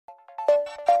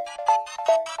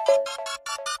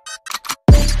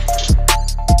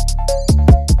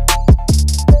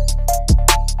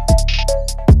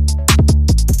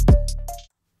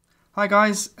Hi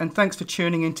guys, and thanks for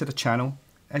tuning into the channel.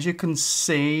 As you can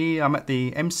see, I'm at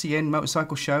the MCN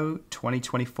Motorcycle Show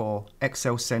 2024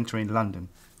 XL Centre in London.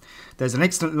 There's an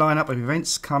excellent lineup of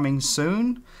events coming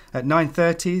soon. At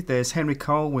 9:30 there's Henry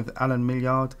Cole with Alan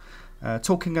Millyard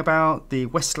talking about the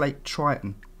Westlake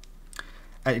Triton.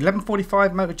 At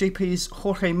 11:45 MotoGP's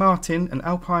Jorge Martin and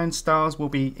Alpine Stars will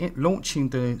be launching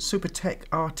the Supertech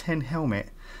R10 helmet.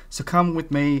 So come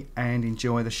with me and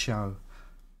enjoy the show.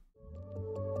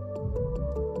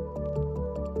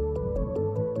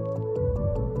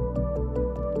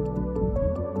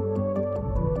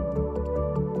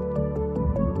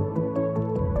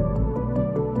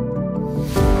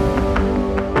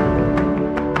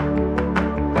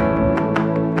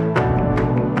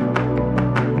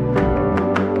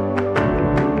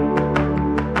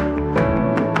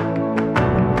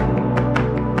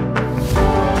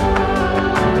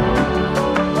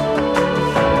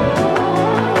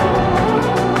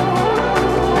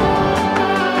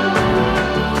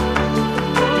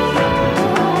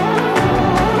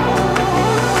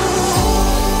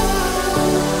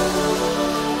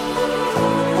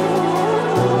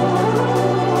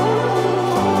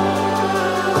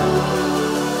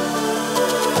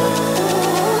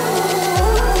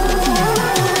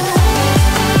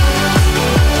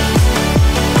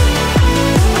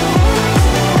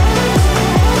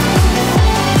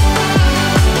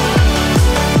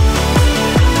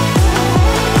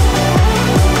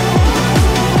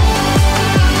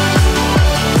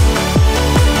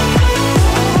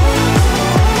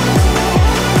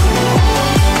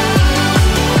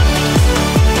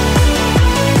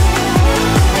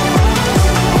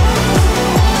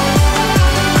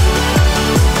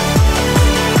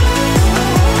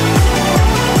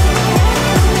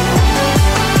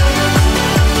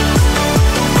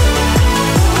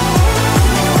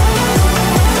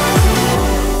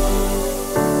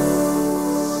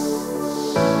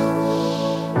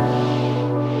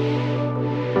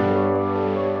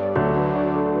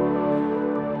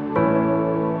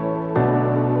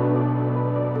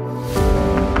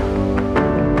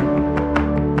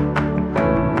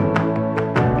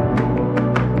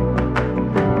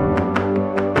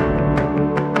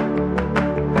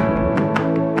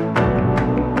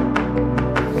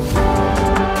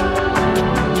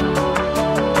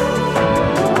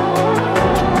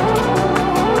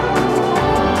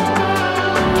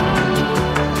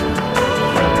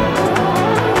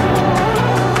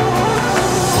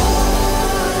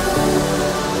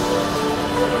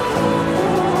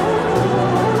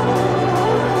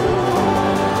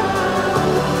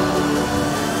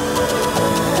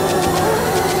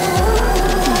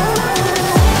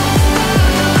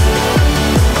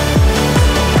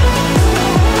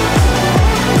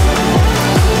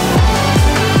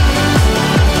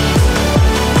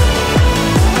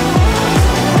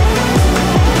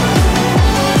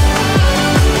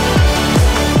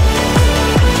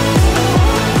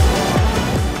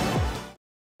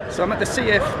 So I'm at the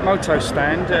CF Moto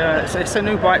stand. It's a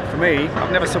new bike for me.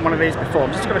 I've never seen one of these before.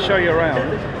 I'm just going to show you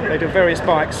around. They do various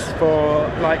bikes for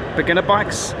like beginner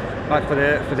bikes, like for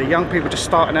the young people just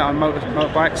starting out on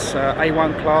motorbikes,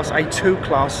 A1 class, A2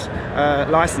 class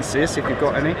licenses if you've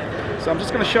got any. So I'm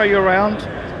just going to show you around.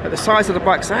 The size of the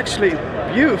bike's actually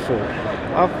beautiful.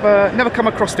 I've never come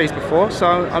across these before,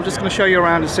 so I'm just going to show you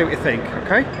around and see what you think.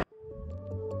 Okay.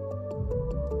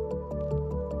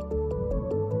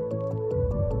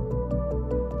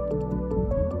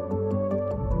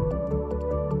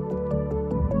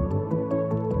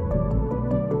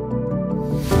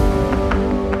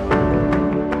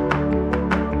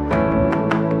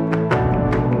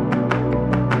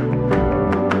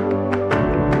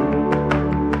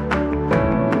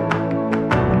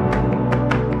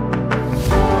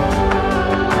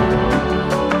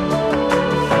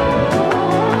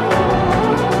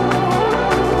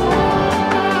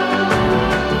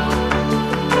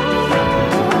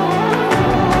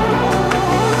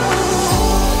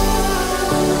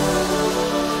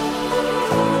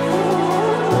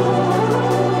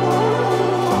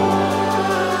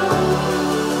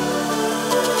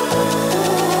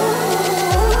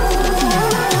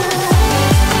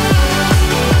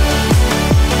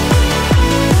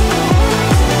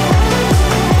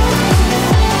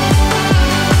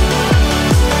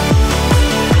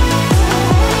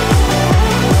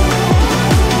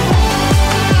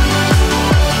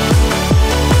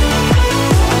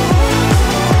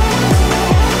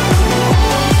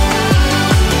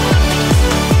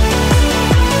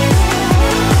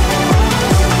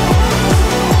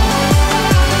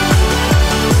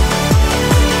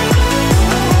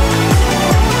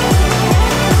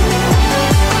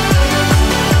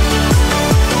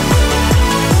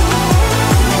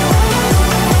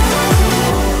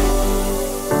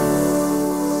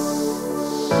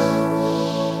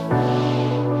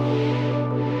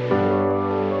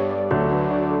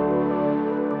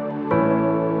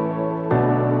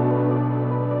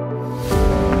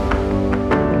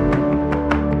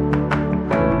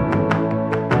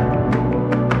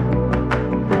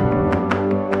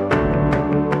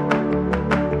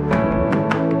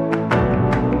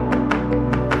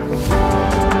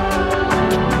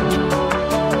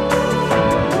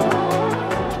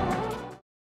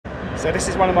 So this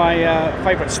is one of my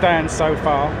favourite stands so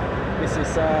far. This is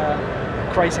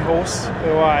Crazy Horse,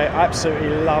 who I absolutely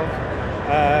love.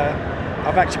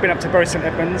 I've actually been up to Bury St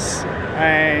Edmunds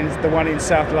and the one in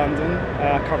South London.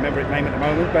 I can't remember its name at the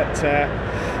moment, but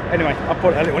anyway, I'll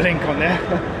put a little link on there.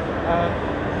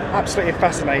 Absolutely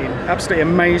fascinating, absolutely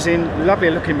amazing,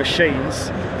 lovely looking machines.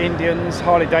 Indians,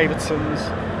 Harley Davidsons,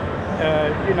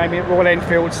 you name it, Royal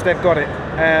Enfields, they've got it.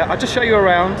 I'll just show you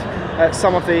around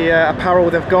some of the apparel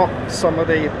they've got, some of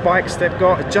the bikes they've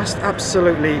got, just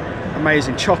absolutely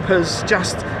amazing. Choppers,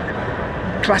 just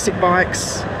classic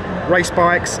bikes, race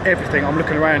bikes, everything. I'm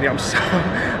looking around here,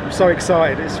 I'm so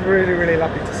excited. It's really, really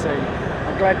lovely to see.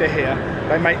 I'm glad they're here.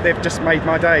 They've just made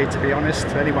my day, to be honest.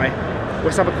 Anyway,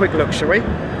 let's have a quick look, shall we?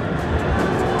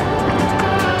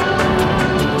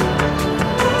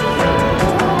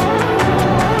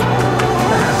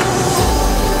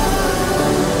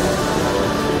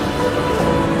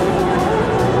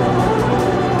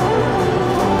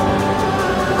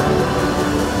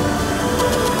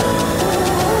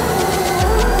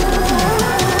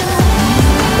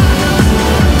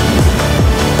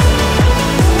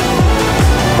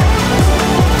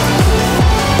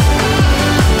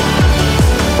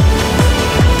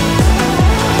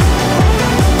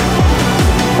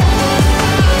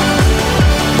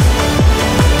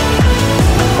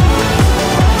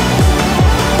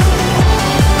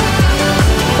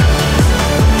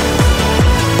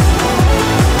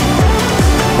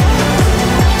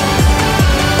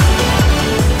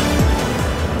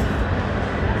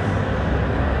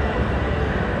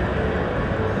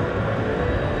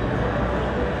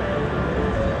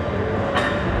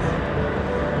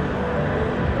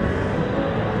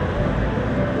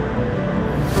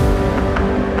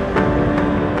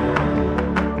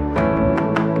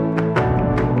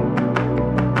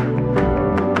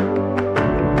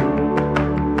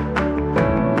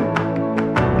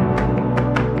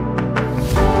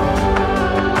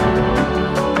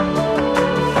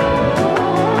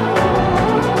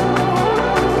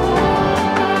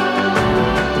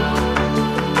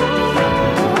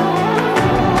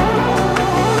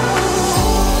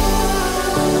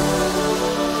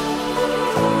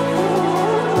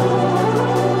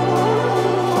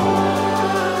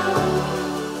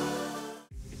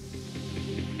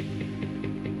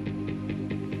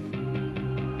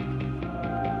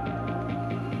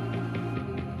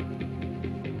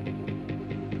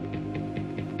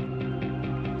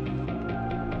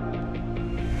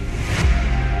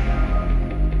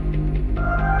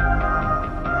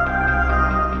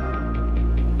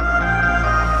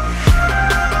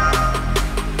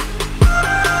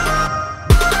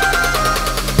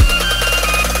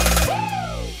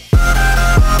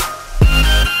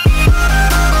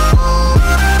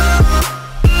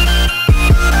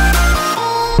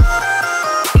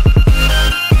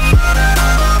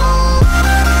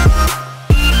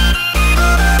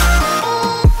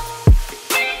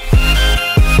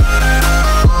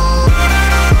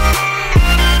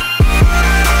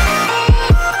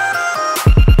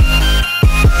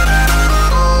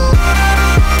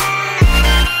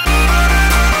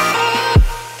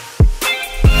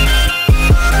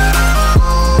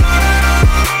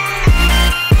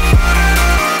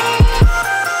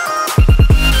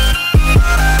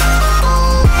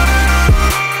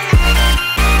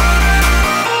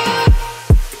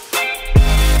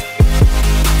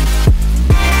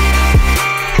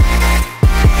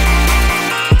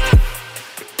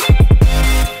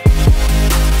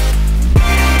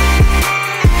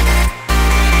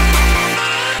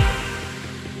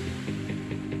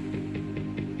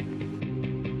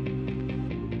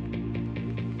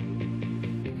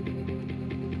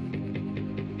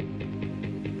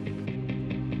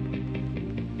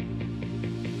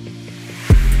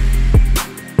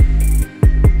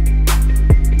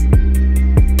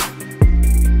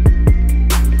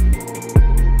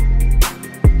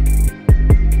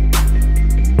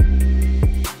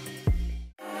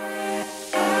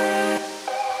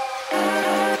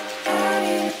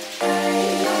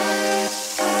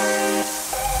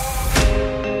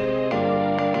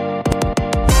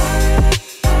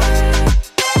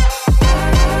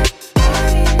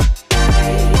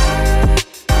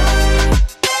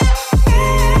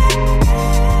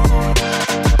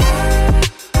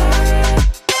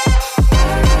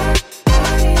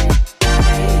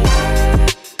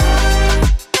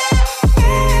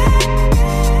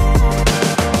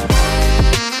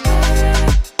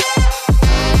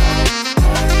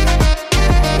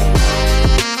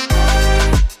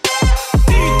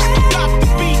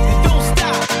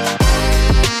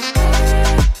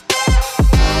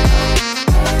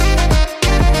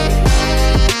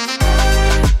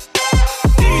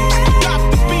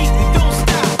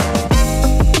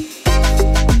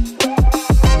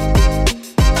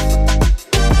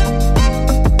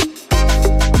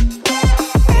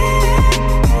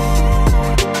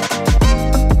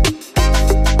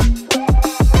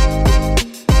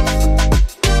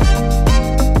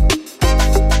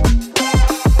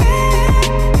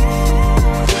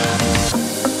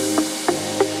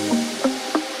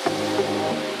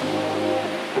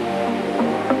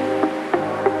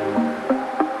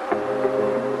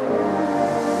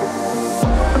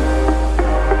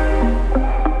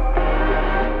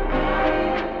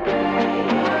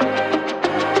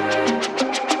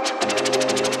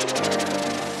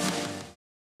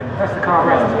 That's the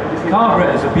carburetors.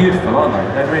 Carburetors are beautiful, aren't they?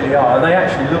 They really are. And they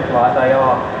actually look like they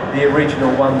are the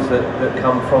original ones that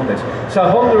come from this. So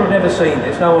Honda have never seen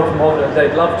this. No one from Honda,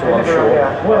 they'd love to, I'm sure.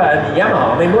 What about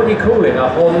Yamaha? I mean, what do you call it? A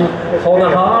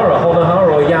Honohara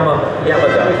or Yamada?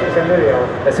 It's a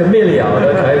milliard. It's a milliard,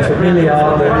 okay. It's a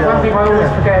milliard. One thing I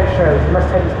always forget at shows, you must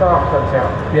take the spark plugs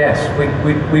out. Yes,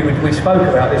 we spoke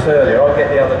about this earlier. I'll get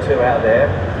the other two out there.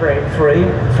 Three,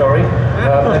 sorry.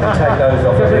 Let me take those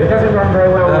off. It doesn't run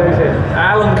very well, does it?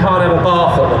 Alan can't have a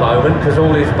bath at the moment because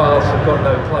all his baths have got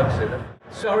no plugs in them.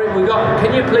 Sorry,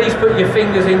 can you please put your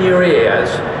fingers in your ears?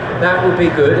 That would be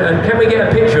good. And can we get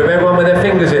a picture of everyone with their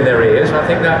fingers in their ears? I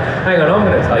think that, hang on, I'm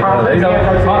going to take one of these.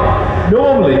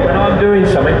 Normally, when I'm doing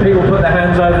something, people put their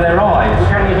hands over their eyes.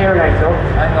 Can you hear it, Axel?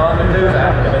 Hang on, I'm going to do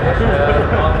that. I'm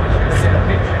just going to get a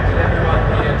picture of everyone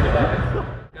here today.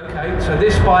 Okay, so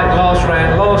this bike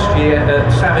ran last year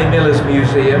at Sammy Miller's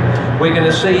museum. We're going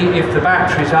to see if the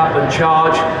battery's up and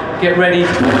charged. Get ready.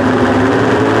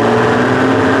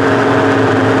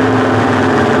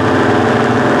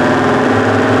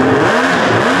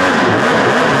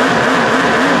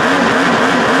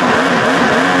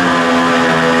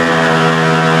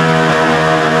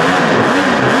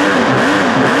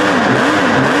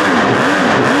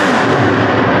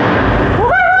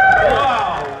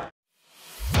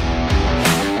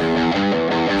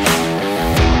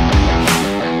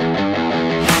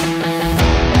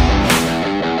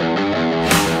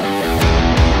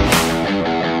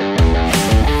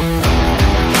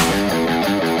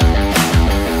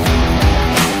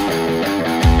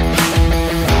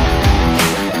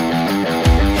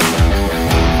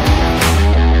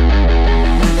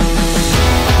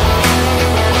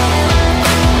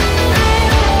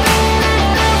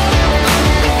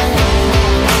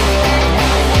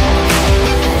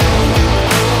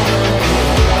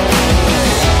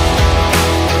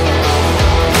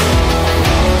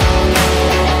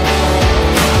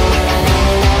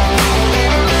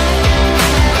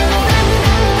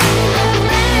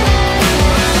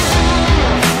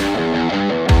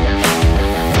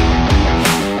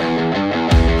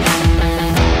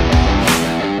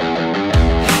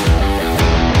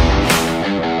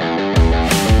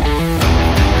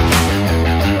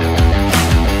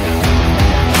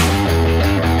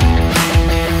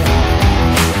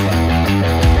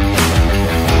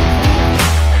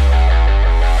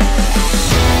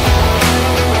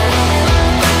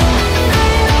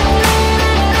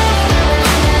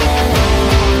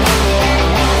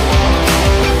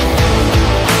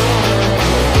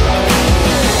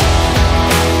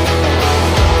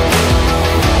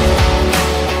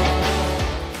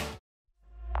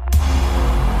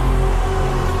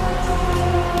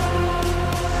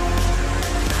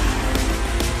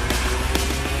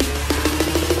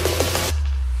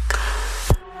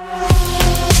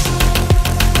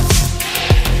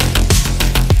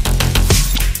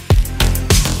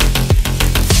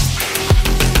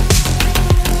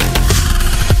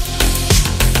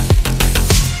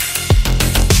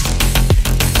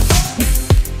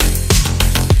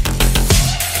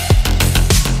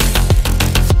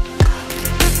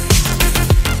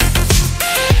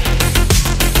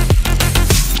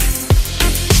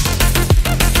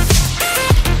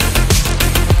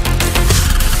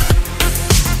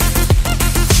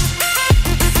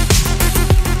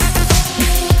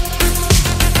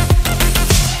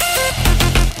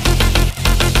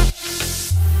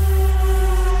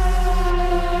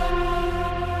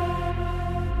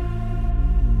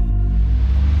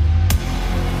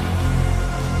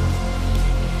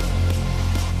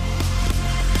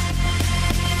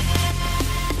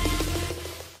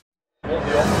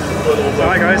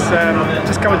 Hi guys,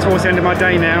 just coming towards the end of my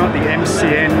day now at the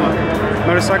MCN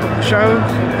Motorcycle Show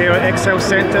here at XL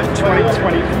Centre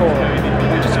 2024.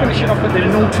 I'm just finishing off at the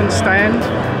Norton stand.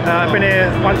 I've been here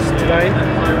once today.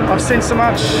 I've seen so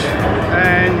much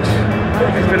and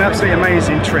it's been an absolutely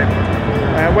amazing trip.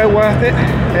 Well worth it.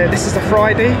 This is a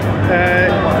Friday.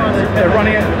 They're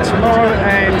running it tomorrow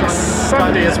and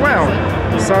Sunday as well.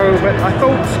 So, but I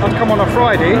thought I'd come on a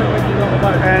Friday,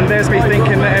 and there's me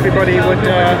thinking that everybody would be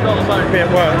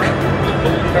at work.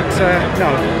 But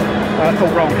no, I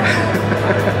thought wrong.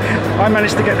 I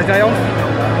managed to get the day off,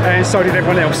 and so did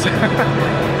everyone else.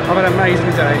 I've had an amazing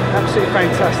day, absolutely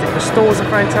fantastic. The stores are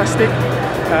fantastic.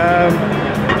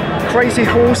 Crazy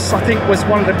Horse, I think, was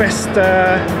one of the best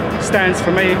stands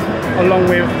for me, along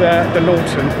with the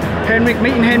Norton.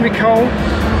 Meeting Henry Cole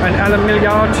and Alan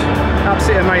Milliard,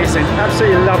 absolutely amazing,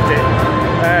 absolutely loved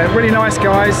it. Really nice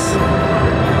guys.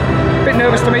 A bit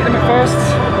nervous to meet them at first,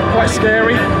 quite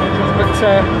scary, but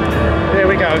there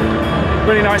we go.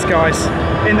 Really nice guys,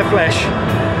 in the flesh.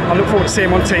 I look forward to seeing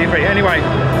him on TV. Anyway,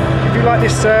 if you like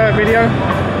this video,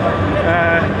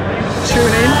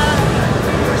 tune in.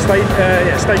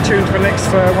 Stay tuned for the next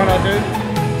one I'll do.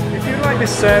 If you like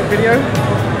this video,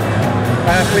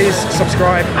 please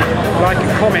subscribe, like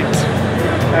and comment.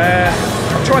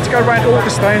 I'm trying to go around all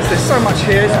the stands. There's so much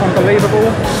here, it's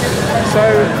unbelievable. So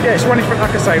yeah, it's running for,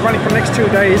 like I say, running for the next 2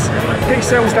 days. Get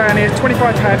yourselves down here, £25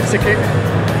 a ticket,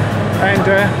 and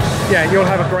yeah, you'll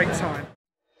have a great time.